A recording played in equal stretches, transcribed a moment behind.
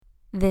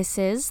This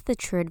is the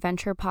True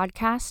Adventure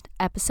Podcast,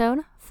 Episode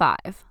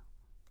 5.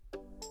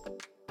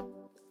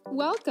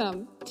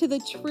 Welcome to the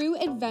True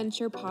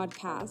Adventure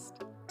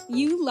Podcast.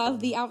 You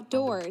love the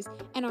outdoors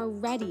and are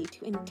ready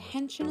to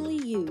intentionally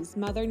use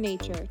Mother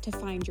Nature to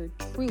find your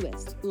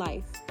truest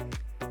life.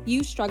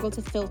 You struggle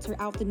to filter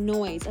out the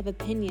noise of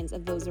opinions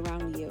of those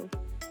around you.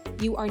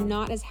 You are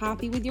not as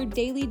happy with your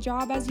daily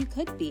job as you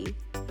could be.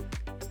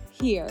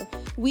 Here,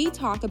 we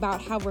talk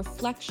about how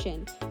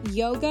reflection,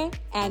 yoga,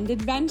 and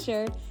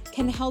adventure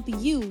can help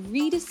you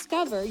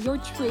rediscover your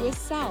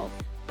truest self.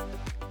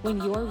 When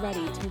you're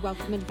ready to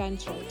welcome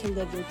adventure to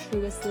live your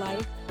truest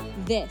life,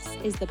 this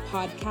is the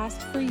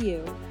podcast for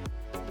you.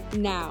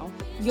 Now,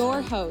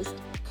 your host,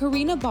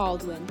 Karina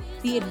Baldwin,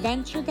 the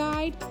adventure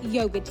guide,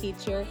 yoga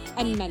teacher,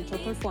 and mental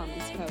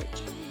performance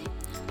coach.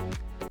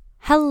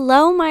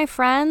 Hello, my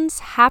friends.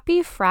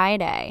 Happy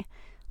Friday.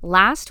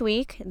 Last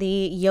week, the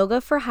Yoga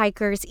for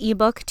Hikers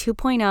ebook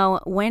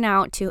 2.0 went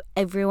out to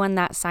everyone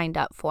that signed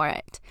up for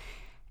it.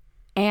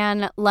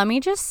 And let me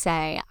just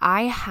say,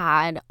 I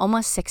had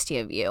almost 60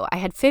 of you. I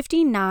had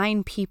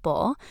 59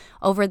 people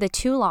over the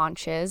 2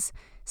 launches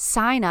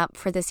sign up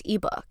for this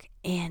ebook.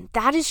 And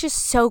that is just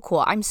so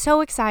cool. I'm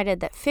so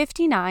excited that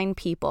 59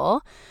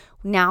 people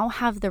now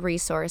have the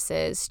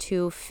resources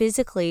to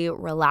physically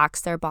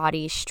relax their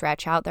body,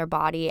 stretch out their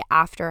body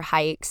after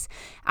hikes,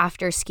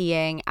 after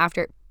skiing,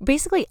 after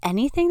basically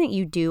anything that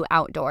you do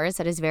outdoors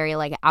that is very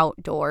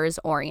outdoors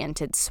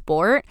oriented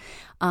sport.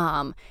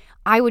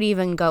 I would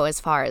even go as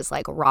far as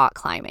rock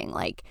climbing.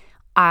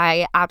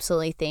 I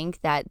absolutely think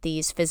that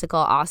these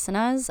physical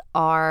asanas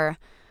are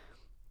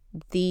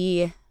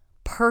the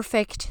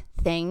perfect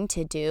thing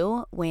to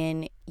do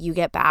when you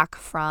get back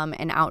from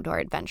an outdoor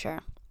adventure.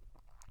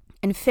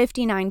 And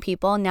 59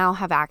 people now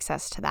have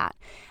access to that.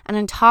 And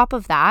on top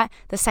of that,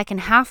 the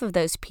second half of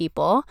those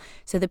people,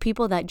 so the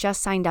people that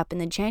just signed up in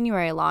the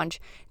January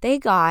launch, they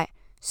got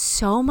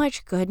so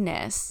much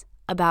goodness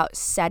about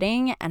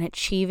setting and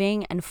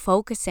achieving and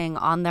focusing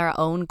on their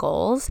own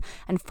goals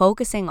and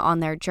focusing on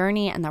their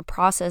journey and their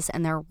process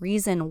and their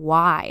reason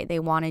why they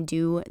want to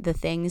do the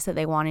things that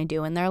they want to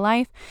do in their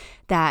life,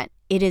 that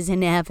it is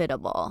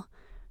inevitable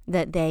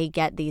that they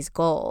get these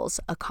goals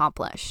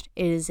accomplished.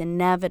 It is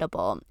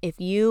inevitable if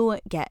you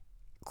get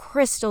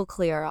crystal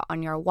clear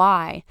on your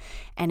why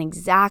and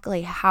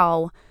exactly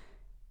how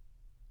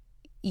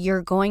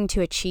you're going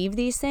to achieve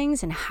these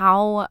things and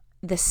how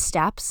the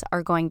steps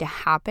are going to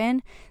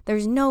happen.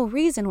 There's no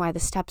reason why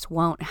the steps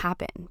won't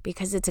happen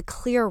because it's a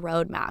clear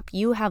roadmap.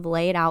 You have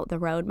laid out the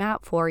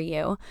roadmap for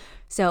you.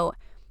 So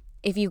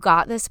if you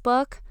got this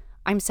book,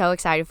 I'm so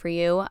excited for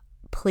you.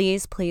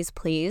 Please, please,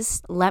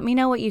 please let me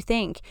know what you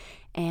think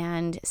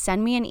and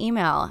send me an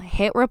email.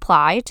 Hit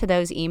reply to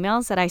those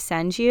emails that I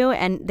send you,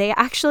 and they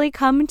actually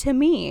come to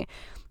me.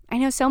 I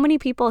know so many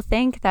people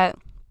think that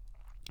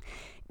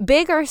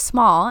big or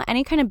small,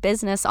 any kind of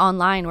business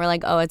online, we're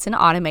like, oh, it's an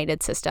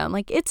automated system.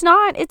 It's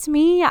not. It's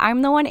me.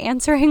 I'm the one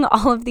answering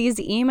all of these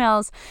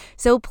emails.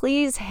 So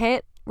please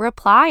hit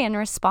reply and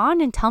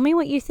respond and tell me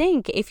what you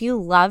think. If you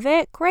love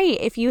it, great.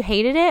 If you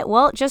hated it,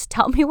 well, just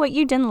tell me what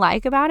you didn't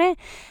like about it,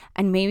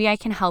 and maybe I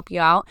can help you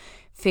out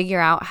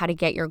figure out how to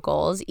get your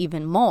goals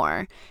even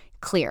more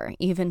clear,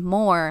 even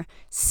more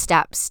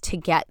steps to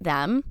get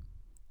them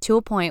to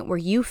a point where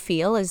you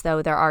feel as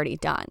though they're already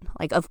done.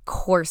 Of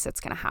course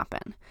it's going to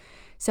happen.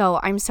 So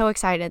I'm so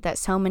excited that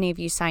so many of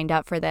you signed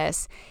up for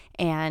this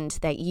and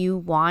that you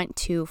want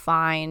to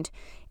find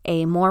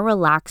a more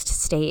relaxed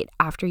state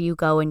after you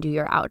go and do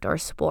your outdoor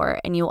sport.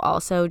 And you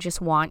also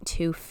just want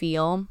to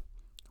feel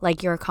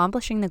like you're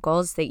accomplishing the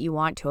goals that you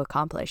want to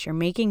accomplish. You're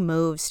making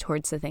moves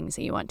towards the things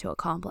that you want to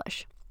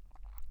accomplish.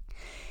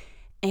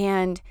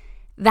 And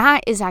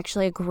that is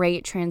actually a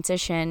great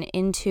transition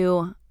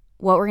into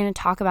what we're going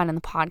to talk about in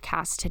the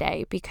podcast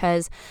today,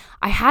 because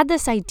I had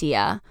this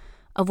idea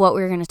of what we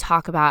were going to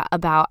talk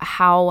about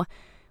how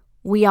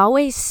we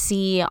always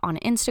see on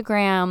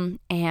Instagram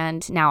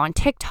and now on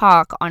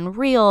TikTok, on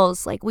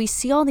Reels, we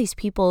see all these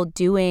people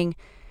doing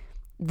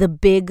the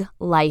big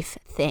life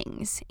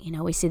things.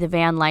 We see the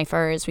van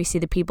lifers, we see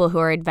the people who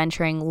are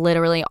adventuring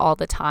literally all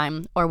the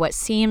time, or what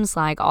seems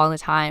like all the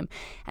time,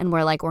 and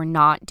we're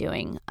not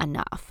doing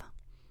enough.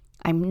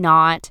 I'm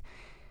not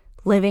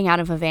living out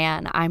of a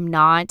van. I'm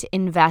not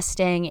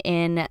investing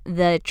in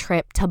the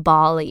trip to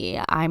Bali.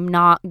 I'm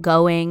not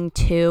going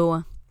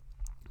to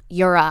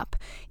Europe.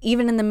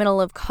 Even in the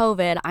middle of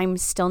COVID, I'm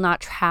still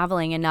not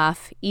traveling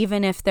enough,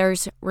 even if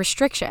there's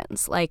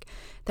restrictions.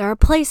 There are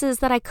places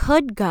that I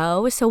could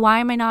go, so why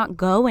am I not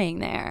going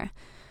there?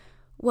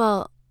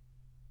 Well,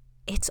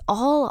 it's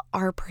all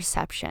our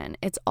perception.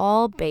 It's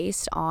all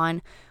based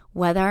on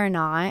whether or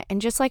not,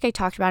 and just like I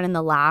talked about in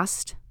the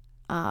last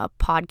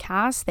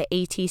podcast, the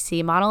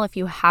ATC model, if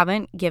you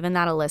haven't given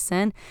that a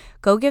listen,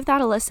 go give that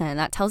a listen.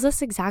 That tells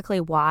us exactly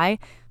why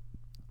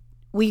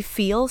we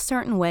feel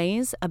certain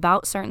ways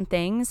about certain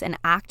things and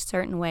act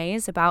certain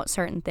ways about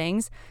certain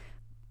things.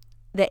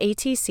 The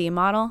ATC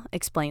model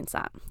explains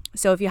that.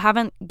 So if you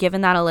haven't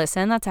given that a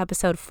listen, that's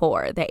episode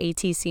 4, the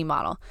ATC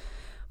model.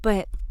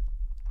 But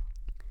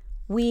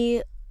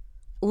we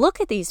look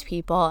at these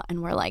people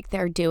and we're like,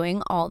 they're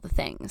doing all the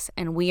things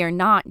and we are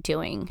not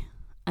doing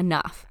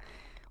enough.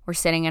 We're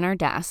sitting in our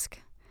desk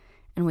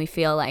and we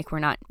feel like we're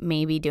not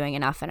maybe doing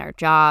enough in our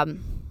job.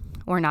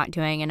 We're not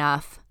doing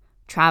enough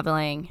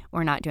traveling.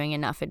 We're not doing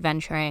enough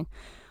adventuring.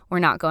 We're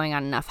not going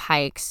on enough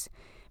hikes.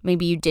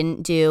 Maybe you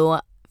didn't do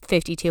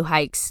 52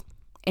 hikes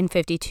in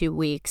 52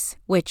 weeks,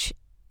 which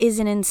is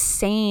an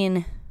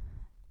insane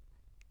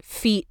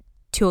feat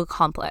to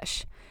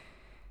accomplish.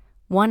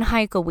 One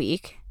hike a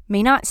week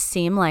may not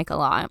seem like a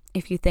lot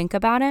if you think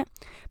about it,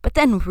 but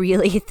then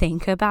really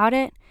think about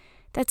it.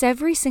 That's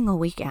every single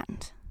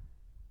weekend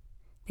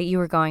that you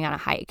were going on a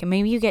hike. And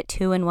maybe you get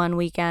 2 in one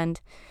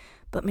weekend,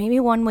 but maybe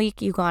one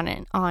week you go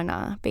on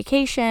a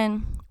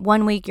vacation.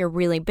 One week you're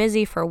really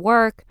busy for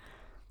work.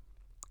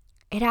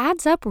 It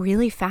adds up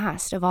really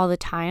fast of all the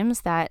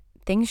times that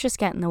things just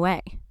get in the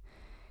way.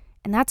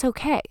 And that's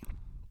okay.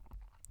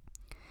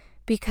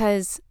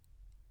 Because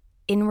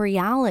in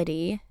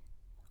reality,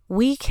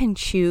 we can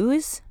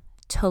choose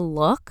to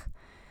look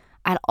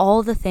at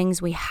all the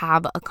things we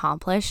have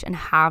accomplished and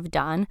have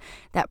done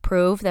that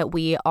prove that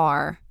we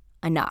are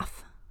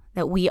enough,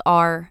 that we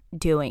are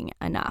doing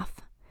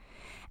enough.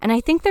 And I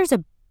think there's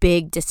a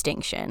big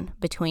distinction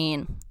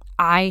between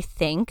I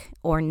think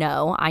or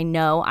know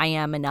I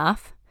am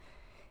enough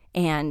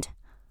and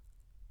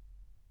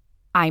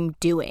I'm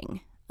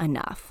doing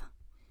enough.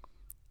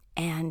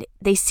 And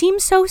they seem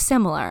so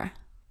similar,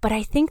 but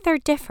I think they're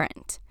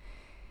different.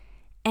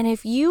 And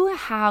if you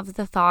have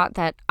the thought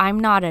that I'm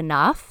not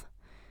enough,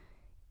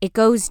 it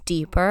goes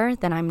deeper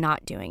than I'm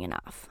not doing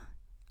enough.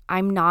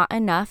 I'm not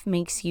enough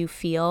makes you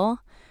feel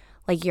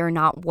like you're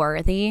not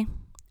worthy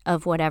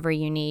of whatever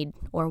you need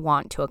or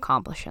want to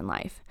accomplish in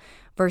life.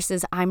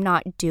 Versus I'm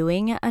not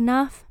doing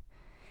enough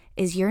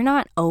is you're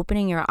not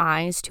opening your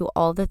eyes to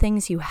all the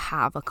things you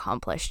have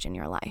accomplished in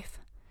your life.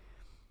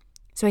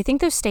 So I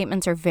think those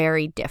statements are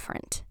very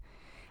different.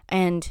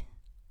 And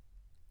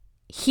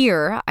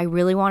here, I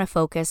really want to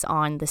focus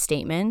on the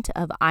statement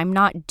of I'm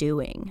not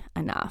doing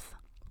enough.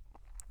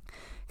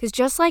 Because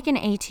just like an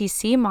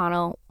ATC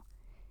model,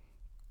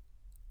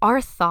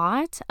 our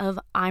thought of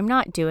I'm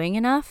not doing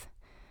enough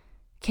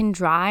can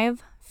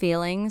drive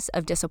feelings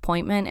of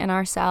disappointment in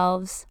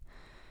ourselves,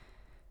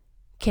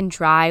 can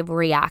drive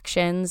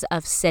reactions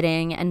of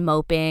sitting and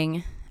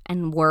moping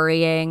and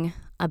worrying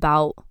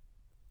about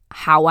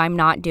how I'm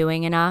not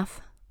doing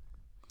enough.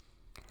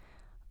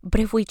 But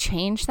if we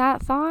change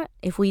that thought,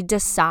 if we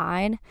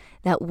decide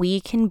that we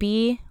can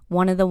be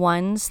one of the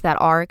ones that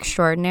are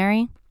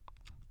extraordinary,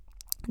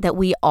 that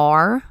we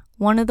are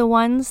one of the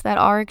ones that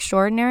are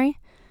extraordinary,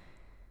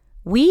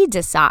 we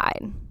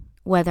decide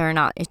whether or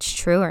not it's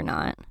true or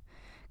not.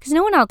 Because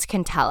no one else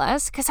can tell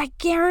us, because I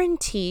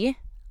guarantee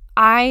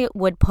I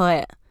would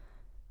put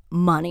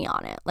money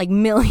on it, like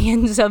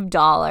millions of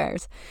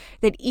dollars,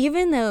 that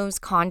even those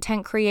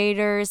content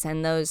creators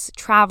and those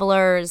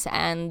travelers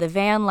and the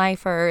van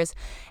lifers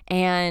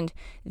and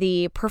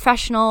the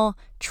professional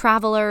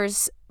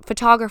travelers,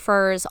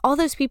 photographers, all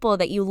those people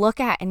that you look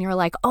at and you're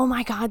like, oh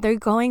my God, they're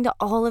going to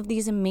all of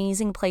these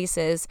amazing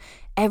places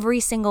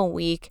every single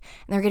week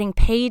and they're getting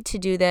paid to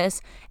do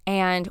this.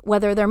 And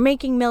whether they're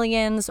making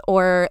millions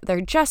or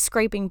they're just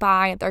scraping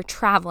by, they're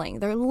traveling,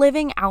 they're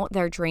living out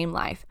their dream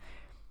life.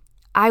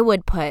 I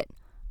would put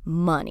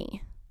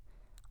money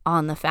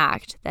on the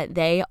fact that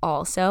they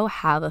also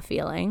have a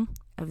feeling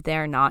of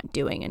they're not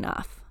doing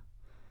enough.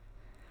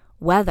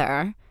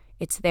 Whether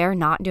it's they're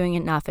not doing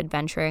enough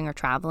adventuring or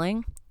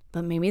traveling,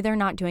 but maybe they're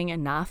not doing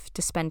enough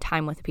to spend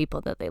time with the people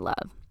that they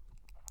love.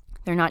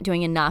 They're not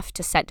doing enough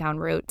to set down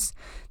roots.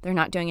 They're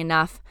not doing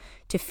enough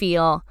to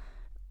feel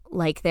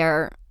like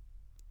their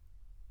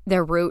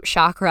root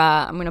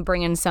chakra, I'm going to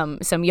bring in some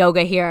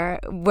yoga here,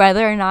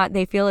 whether or not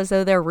they feel as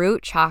though their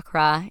root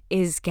chakra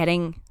is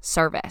getting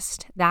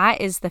serviced. That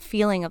is the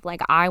feeling of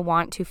like, I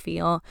want to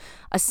feel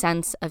a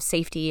sense of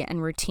safety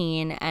and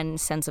routine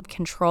and sense of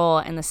control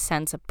and the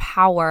sense of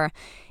power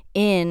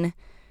in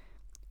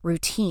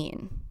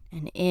routine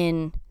and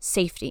in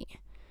safety.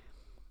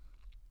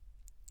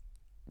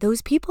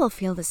 Those people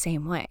feel the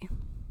same way.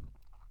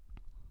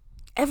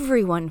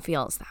 Everyone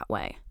feels that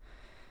way.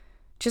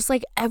 Just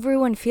like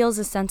everyone feels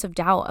a sense of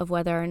doubt of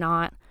whether or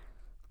not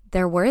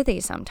they're worthy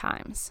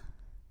sometimes.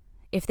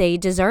 If they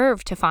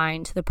deserve to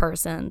find the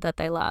person that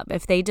they love.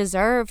 If they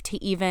deserve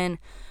to even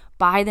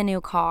buy the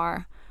new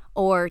car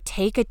or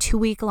take a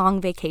 2-week-long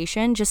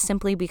vacation just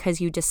simply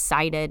because you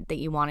decided that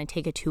you want to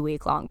take a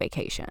 2-week-long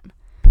vacation.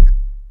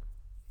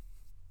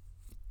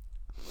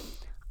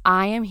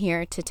 I am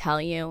here to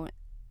tell you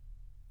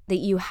that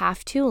you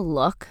have to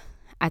look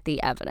at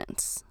the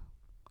evidence.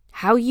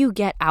 How you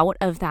get out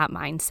of that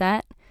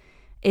mindset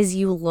is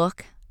you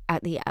look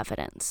at the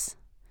evidence.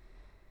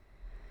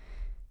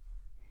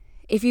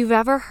 If you've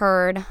ever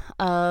heard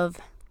of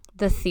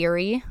the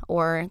theory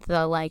or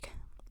the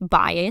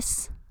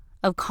bias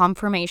of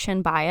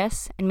confirmation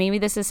bias, and maybe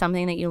this is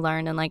something that you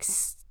learned in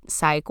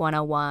Psych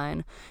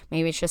 101,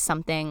 maybe it's just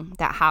something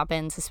that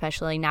happens,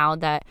 especially now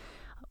that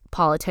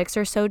politics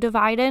are so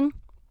divided.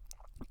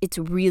 it's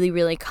really,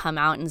 really come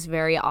out and is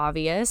very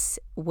obvious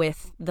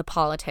with the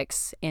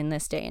politics in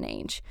this day and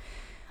age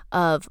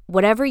of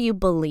whatever you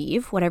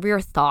believe, whatever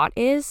your thought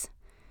is,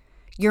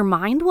 your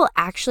mind will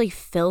actually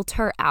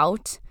filter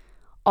out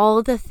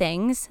all the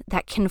things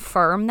that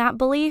confirm that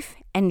belief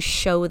and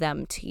show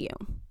them to you.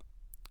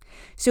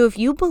 So if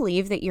you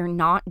believe that you're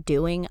not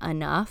doing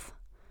enough,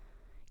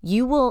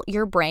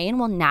 your brain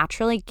will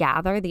naturally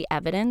gather the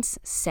evidence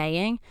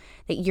saying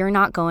that you're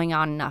not going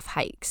on enough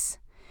hikes,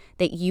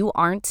 that you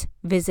aren't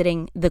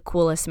visiting the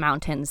coolest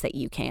mountains that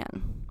you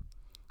can,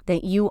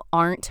 that you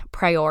aren't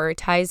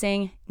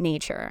prioritizing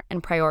nature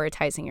and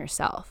prioritizing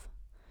yourself.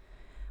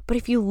 But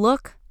if you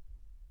look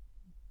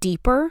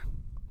deeper,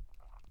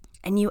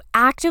 and you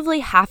actively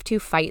have to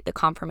fight the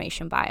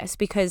confirmation bias,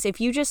 because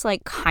if you just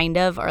kind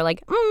of are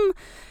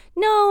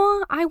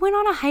no, I went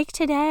on a hike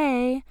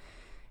today,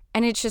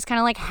 and it's just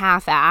kind of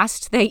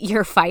half-assed that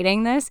you're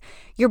fighting this,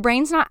 your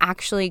brain's not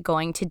actually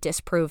going to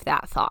disprove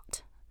that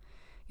thought.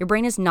 Your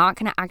brain is not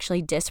going to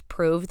actually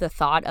disprove the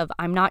thought of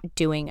I'm not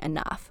doing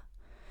enough.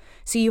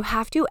 So you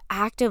have to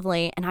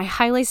actively, and I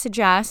highly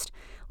suggest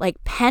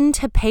pen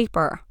to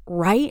paper,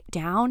 write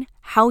down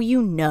how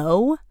you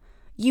know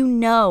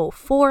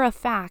for a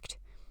fact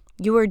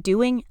you are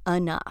doing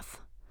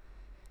enough.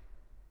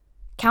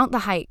 Count the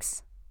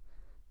hikes,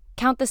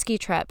 count the ski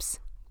trips,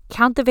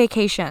 count the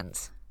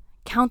vacations,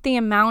 count the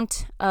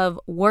amount of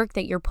work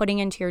that you're putting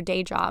into your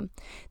day job,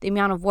 the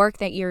amount of work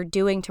that you're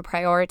doing to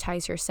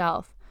prioritize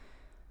yourself.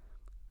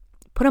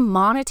 Put a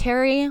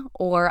monetary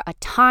or a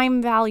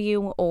time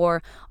value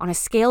or on a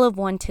scale of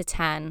 1 to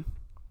 10.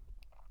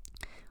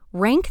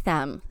 Rank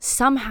them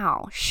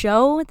somehow.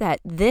 Show that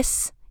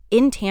this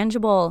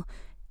intangible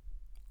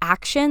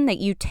action that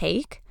you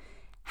take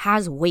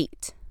has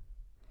weight.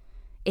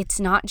 It's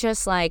not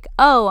just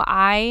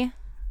I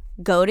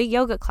go to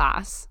yoga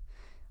class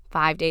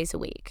 5 days a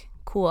week.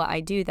 Cool, I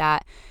do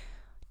that.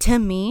 To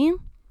me,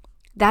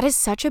 that is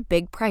such a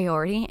big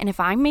priority. And if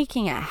I'm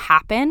making it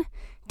happen,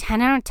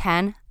 10 out of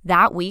 10,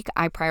 that week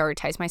I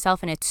prioritize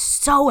myself. And it's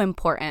so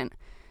important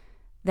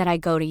that I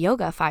go to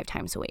yoga 5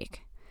 times a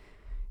week.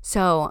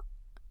 So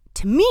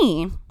to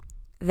me,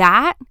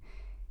 that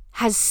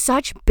has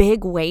such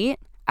big weight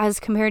as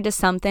compared to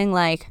something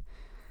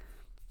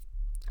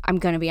I'm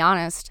going to be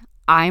honest,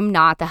 I'm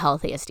not the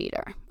healthiest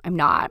eater. I'm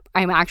not.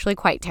 I'm actually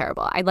quite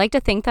terrible. I'd like to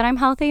think that I'm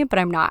healthy, but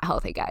I'm not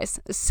healthy, guys.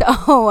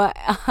 So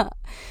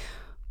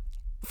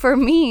for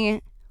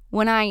me,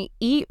 when I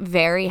eat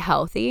very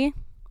healthy,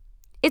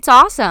 it's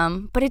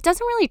awesome, but it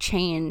doesn't really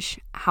change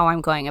how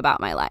I'm going about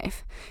my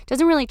life. It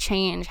doesn't really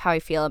change how I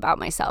feel about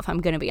myself,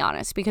 I'm going to be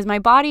honest, because my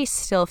body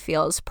still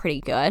feels pretty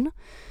good.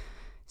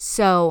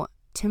 So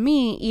to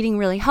me, eating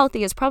really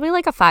healthy is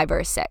probably a 5 or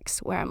a 6,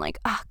 where I'm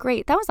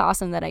great, that was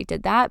awesome that I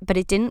did that, but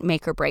it didn't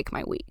make or break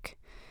my week.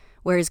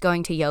 Whereas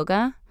going to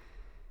yoga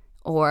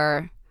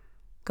or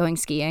going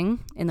skiing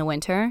in the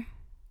winter,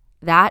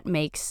 that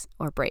makes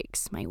or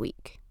breaks my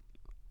week.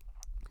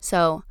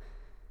 So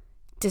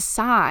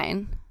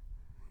decide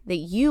that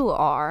you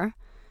are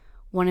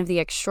one of the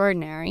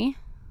extraordinary,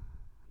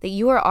 that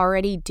you are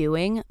already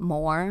doing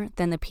more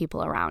than the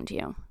people around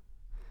you.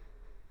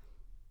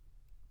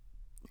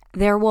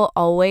 There will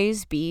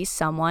always be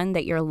someone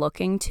that you're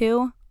looking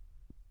to,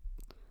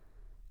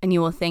 and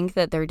you will think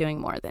that they're doing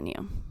more than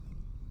you.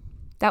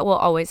 That will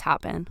always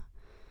happen.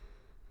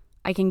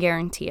 I can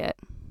guarantee it.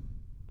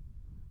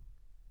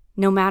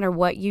 No matter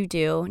what you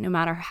do, no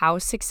matter how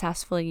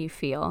successful you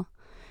feel,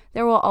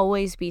 there will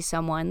always be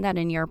someone that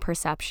in your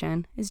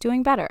perception is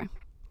doing better.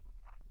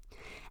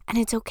 And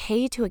it's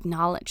okay to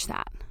acknowledge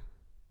that.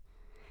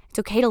 It's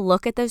okay to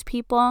look at those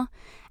people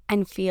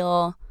and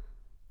feel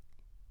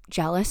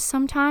jealous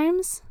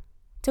sometimes.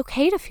 It's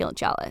okay to feel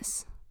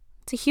jealous.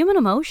 It's a human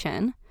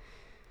emotion.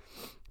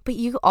 But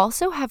you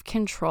also have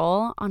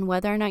control on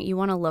whether or not you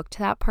want to look to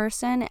that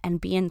person and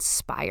be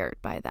inspired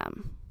by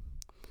them.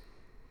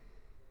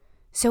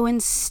 So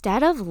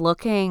instead of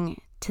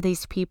looking to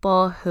these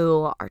people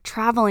who are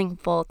traveling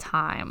full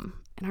time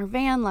and are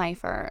van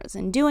lifers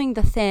and doing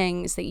the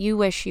things that you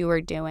wish you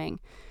were doing,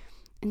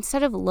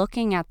 instead of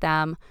looking at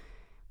them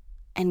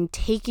and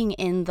taking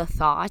in the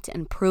thought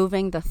and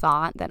proving the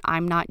thought that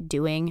I'm not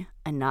doing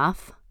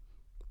enough,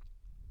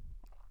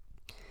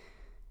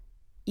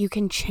 you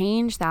can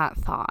change that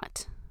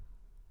thought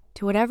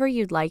to whatever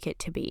you'd like it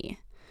to be.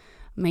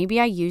 Maybe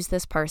I use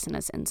this person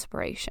as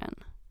inspiration.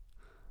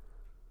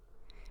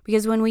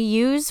 Because when we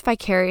use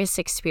vicarious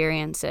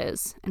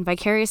experiences, and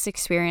vicarious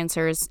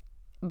experiences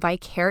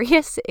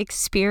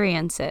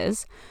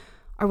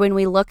are when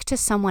we look to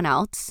someone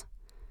else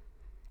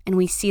and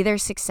we see their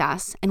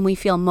success and we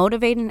feel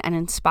motivated and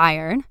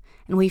inspired,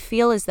 and we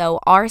feel as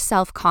though our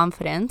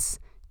self-confidence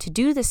to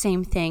do the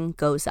same thing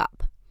goes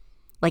up.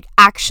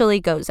 Actually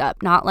goes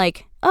up. Not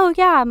oh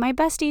yeah, my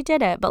bestie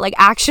did it, but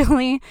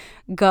actually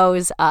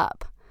goes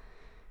up.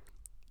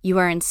 You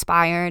are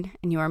inspired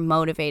and you are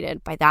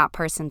motivated by that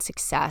person's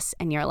success,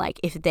 and you're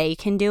if they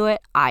can do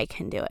it, I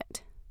can do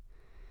it.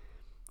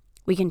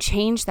 We can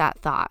change that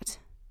thought,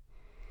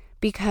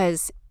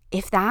 because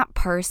if that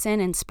person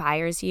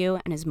inspires you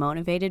and has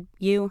motivated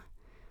you,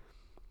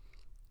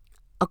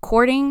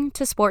 according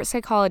to sports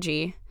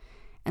psychology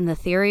and the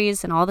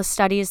theories and all the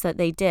studies that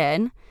they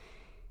did,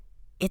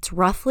 it's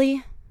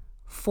roughly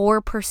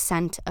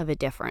 4% of a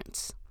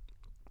difference,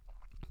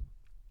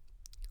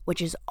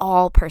 which is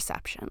all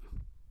perception.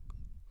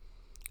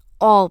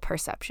 All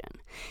perception.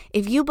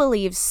 If you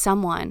believe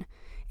someone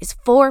is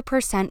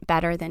 4%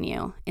 better than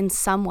you in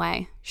some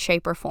way,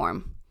 shape, or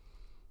form,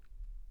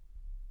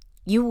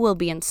 you will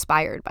be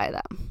inspired by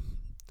them.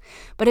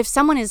 But if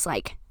someone is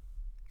like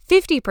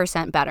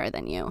 50% better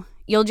than you,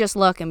 you'll just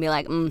look and be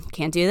like,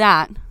 can't do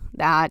that.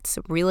 That's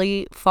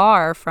really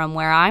far from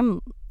where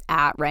I'm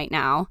at right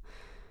now.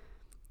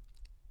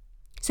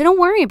 So don't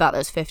worry about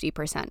those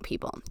 50%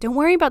 people. Don't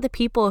worry about the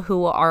people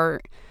who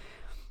are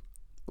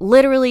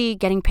literally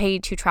getting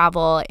paid to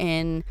travel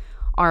in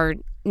our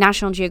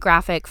National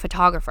Geographic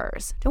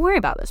photographers. Don't worry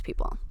about those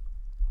people.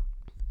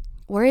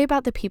 Worry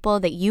about the people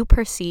that you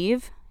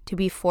perceive to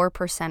be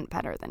 4%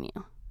 better than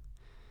you.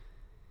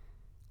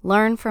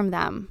 Learn from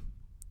them.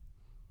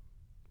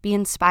 Be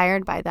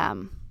inspired by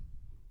them.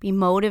 Be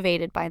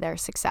motivated by their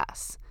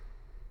success.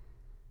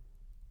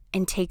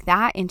 And take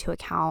that into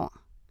account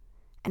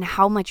and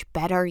how much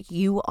better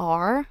you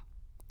are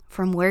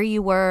from where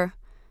you were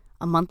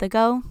a month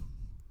ago,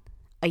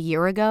 a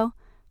year ago,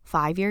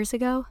 5 years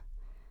ago.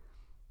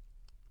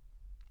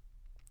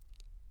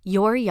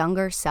 Your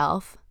younger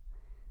self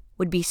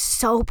would be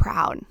so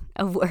proud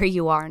of where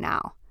you are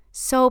now.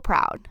 So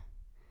proud.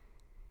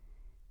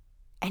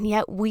 And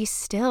yet we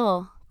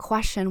still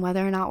question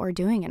whether or not we're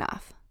doing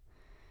enough.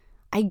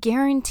 I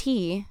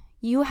guarantee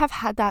you have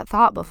had that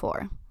thought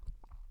before.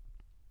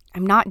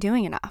 I'm not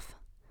doing enough.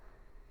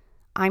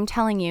 I'm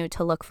telling you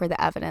to look for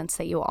the evidence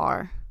that you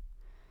are.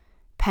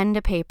 Pen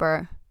to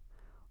paper,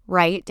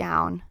 write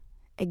down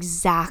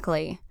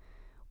exactly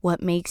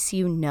what makes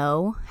you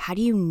know. How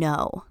do you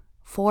know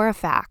for a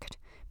fact,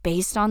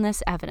 based on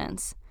this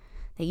evidence,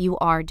 that you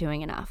are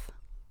doing enough?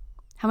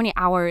 How many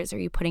hours are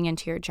you putting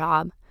into your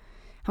job?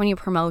 How many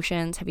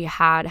promotions have you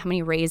had? How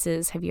many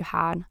raises have you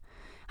had?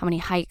 How many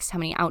hikes? How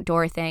many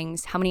outdoor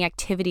things? How many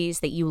activities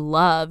that you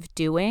love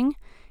doing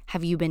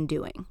have you been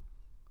doing?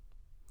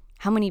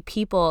 How many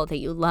people that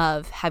you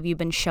love have you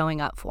been showing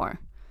up for?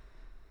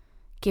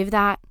 Give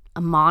that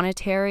a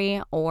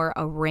monetary or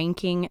a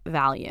ranking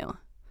value.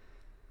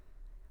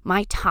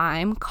 My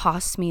time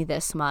costs me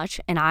this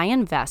much, and I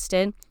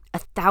invested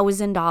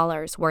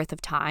 $1,000 worth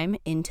of time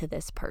into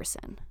this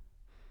person.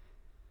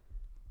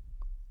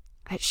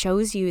 It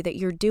shows you that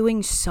you're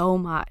doing so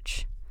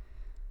much.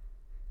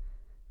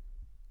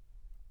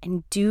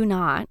 And do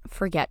not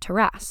forget to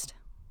rest.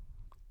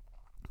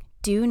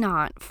 Do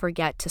not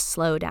forget to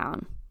slow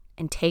down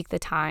and take the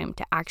time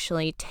to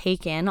actually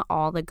take in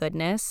all the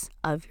goodness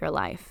of your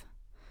life.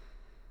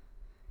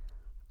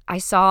 I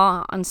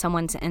saw on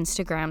someone's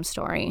Instagram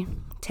story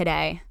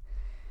today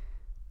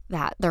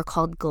that they're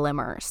called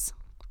glimmers.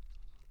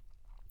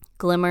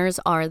 Glimmers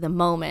are the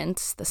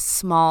moments, the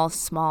small,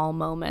 small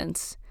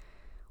moments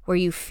where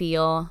you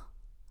feel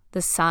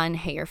the sun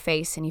hit your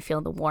face and you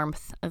feel the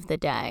warmth of the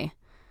day.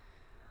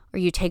 Or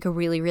you take a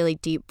really, really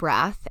deep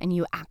breath and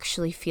you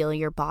actually feel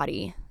your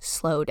body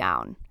slow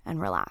down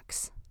and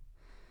relax.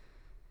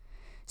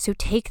 So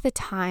take the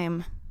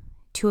time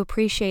to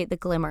appreciate the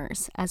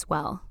glimmers as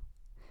well.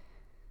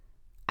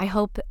 I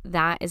hope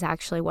that is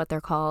actually what they're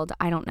called.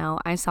 I don't know.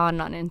 I saw it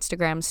on an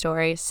Instagram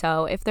story.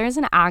 So if there's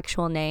an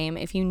actual name,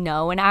 if you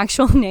know an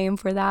actual name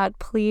for that,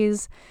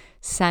 please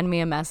send me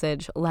a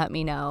message. Let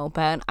me know.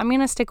 But I'm going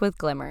to stick with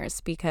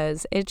glimmers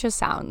because it just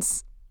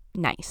sounds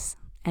nice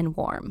and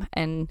warm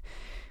and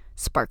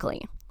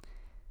sparkly.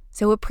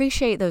 So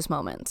appreciate those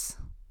moments.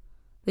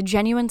 The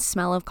genuine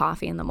smell of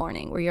coffee in the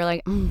morning where you're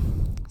like,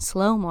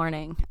 slow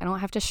morning. I don't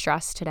have to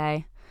stress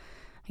today.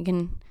 I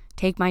can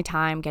take my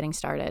time getting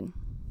started.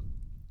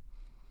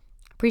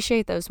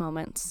 Appreciate those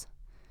moments.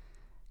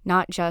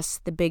 Not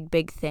just the big,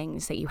 big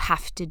things that you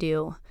have to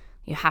do,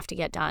 you have to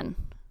get done,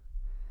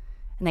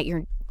 and that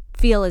you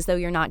feel as though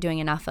you're not doing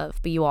enough of,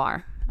 but you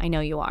are. I know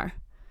you are.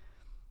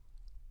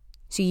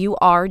 So you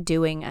are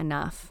doing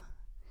enough.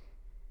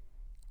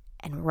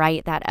 And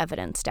write that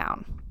evidence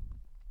down.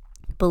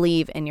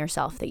 Believe in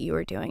yourself that you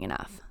are doing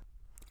enough.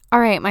 All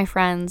right, my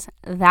friends,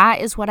 that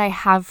is what I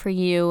have for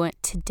you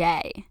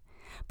today.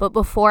 But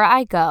before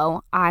I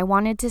go, I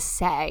wanted to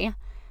say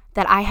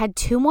that I had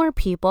 2 more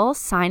people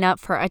sign up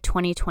for a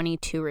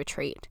 2022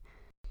 retreat.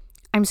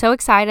 I'm so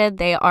excited.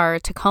 They are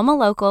Tacoma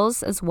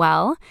locals as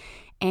well.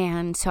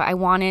 And so I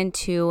wanted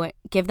to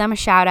give them a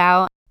shout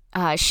out.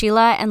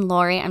 Sheila and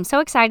Lori, I'm so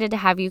excited to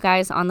have you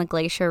guys on the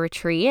Glacier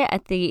Retreat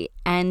at the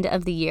end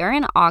of the year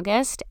in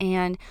August.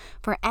 And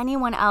for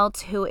anyone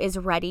else who is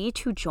ready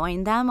to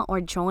join them or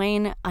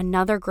join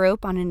another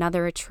group on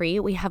another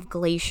retreat, we have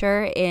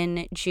Glacier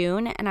in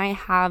June and I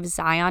have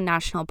Zion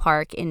National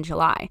Park in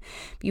July.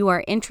 If you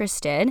are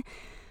interested,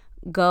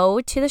 go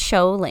to the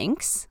show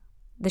links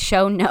the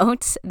show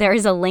notes. There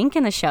is a link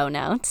in the show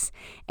notes,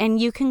 and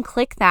you can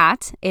click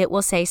that. It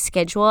will say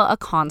schedule a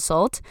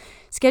consult.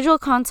 Schedule a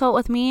consult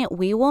with me.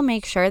 We will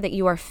make sure that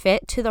you are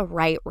fit to the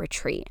right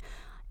retreat.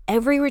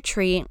 Every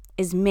retreat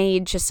is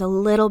made just a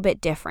little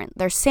bit different.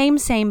 They're same,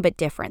 but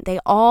different. They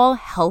all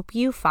help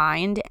you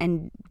find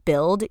and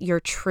build your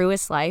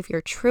truest life,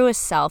 your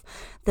truest self,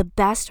 the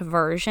best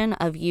version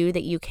of you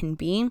that you can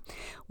be.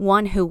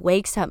 One who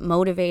wakes up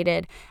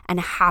motivated and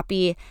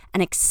happy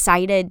and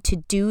excited to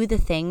do the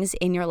things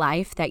in your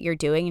life that you're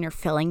doing and you're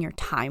filling your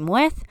time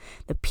with.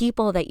 The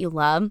people that you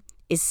love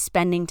is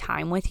spending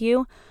time with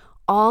you.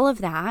 All of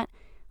that,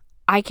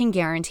 I can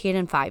guarantee it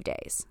in 5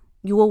 days.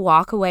 You will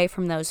walk away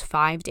from those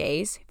 5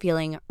 days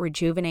feeling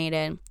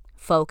rejuvenated,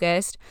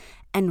 focused,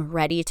 and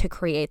ready to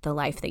create the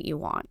life that you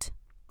want.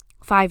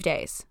 5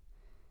 days.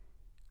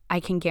 I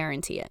can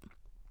guarantee it.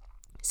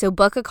 So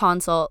book a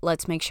consult.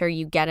 Let's make sure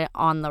you get it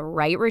on the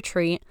right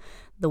retreat,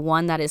 the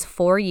one that is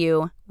for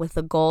you with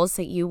the goals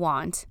that you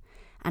want.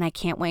 And I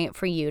can't wait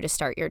for you to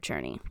start your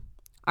journey.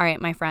 All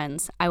right, my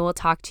friends, I will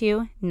talk to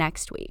you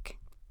next week.